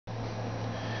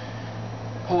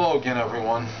Hello again,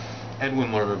 everyone.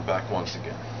 Edwin Learnard back once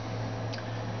again.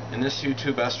 In this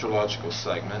YouTube astrological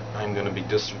segment, I'm going to be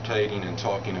dissertating and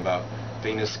talking about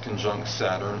Venus conjunct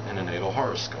Saturn in a natal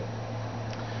horoscope.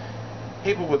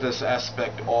 People with this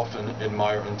aspect often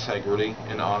admire integrity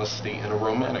and honesty in a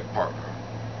romantic partner.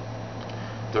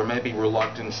 There may be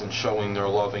reluctance in showing their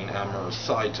loving, amorous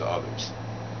side to others.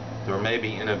 There may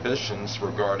be inhibitions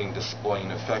regarding displaying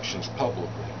affections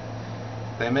publicly.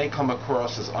 They may come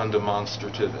across as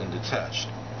undemonstrative and detached.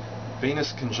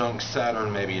 Venus conjunct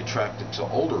Saturn may be attracted to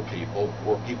older people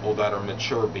or people that are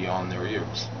mature beyond their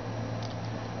years.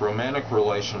 Romantic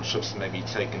relationships may be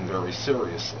taken very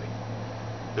seriously.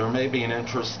 There may be an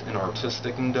interest in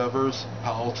artistic endeavors,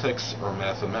 politics, or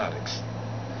mathematics.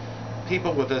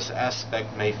 People with this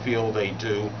aspect may feel they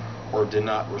do or did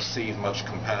not receive much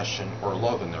compassion or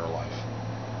love in their life.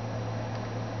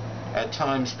 At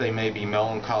times they may be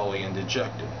melancholy and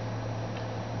dejected.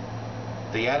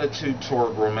 The attitude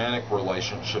toward romantic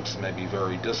relationships may be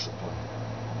very disciplined.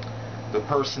 The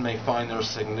person may find their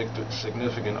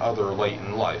significant other late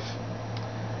in life.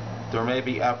 There may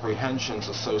be apprehensions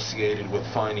associated with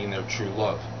finding their true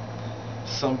love.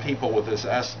 Some people with this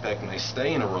aspect may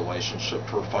stay in a relationship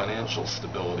for financial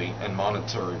stability and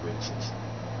monetary reasons.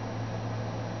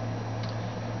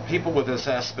 People with this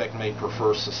aspect may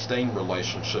prefer sustained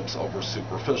relationships over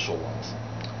superficial ones.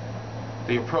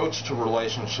 The approach to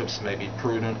relationships may be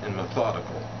prudent and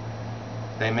methodical.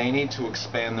 They may need to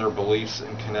expand their beliefs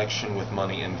in connection with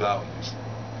money and values.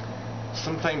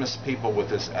 Some famous people with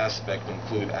this aspect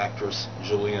include actress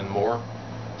Julianne Moore,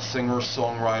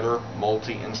 singer-songwriter,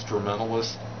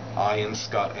 multi-instrumentalist Ian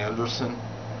Scott Anderson,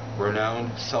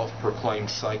 renowned self-proclaimed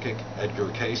psychic Edgar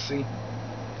Cayce,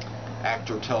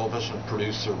 actor, television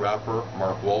producer, rapper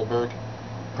Mark Wahlberg,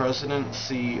 President,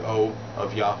 CEO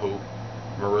of Yahoo,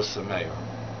 Marissa Mayer.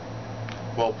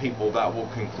 Well, people, that will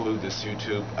conclude this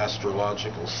YouTube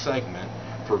astrological segment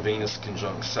for Venus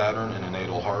conjunct Saturn in a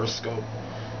natal horoscope.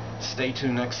 Stay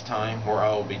tuned next time where I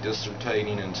will be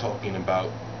dissertating and talking about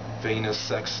Venus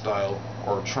sextile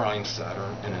or trine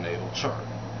Saturn in a natal chart.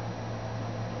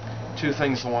 Two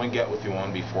things I want to get with you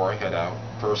on before I head out.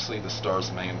 Firstly, the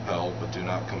stars may impel, but do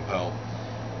not compel.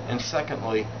 And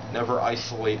secondly, never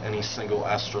isolate any single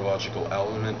astrological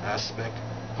element, aspect,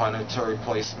 planetary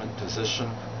placement,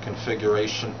 position,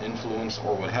 configuration, influence,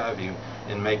 or what have you,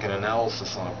 and make an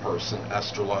analysis on a person,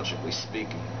 astrologically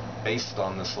speaking, based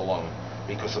on this alone,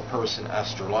 because a person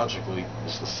astrologically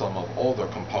is the sum of all their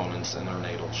components in their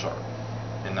natal chart,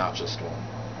 and not just one.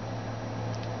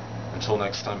 Until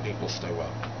next time, people, stay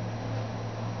well.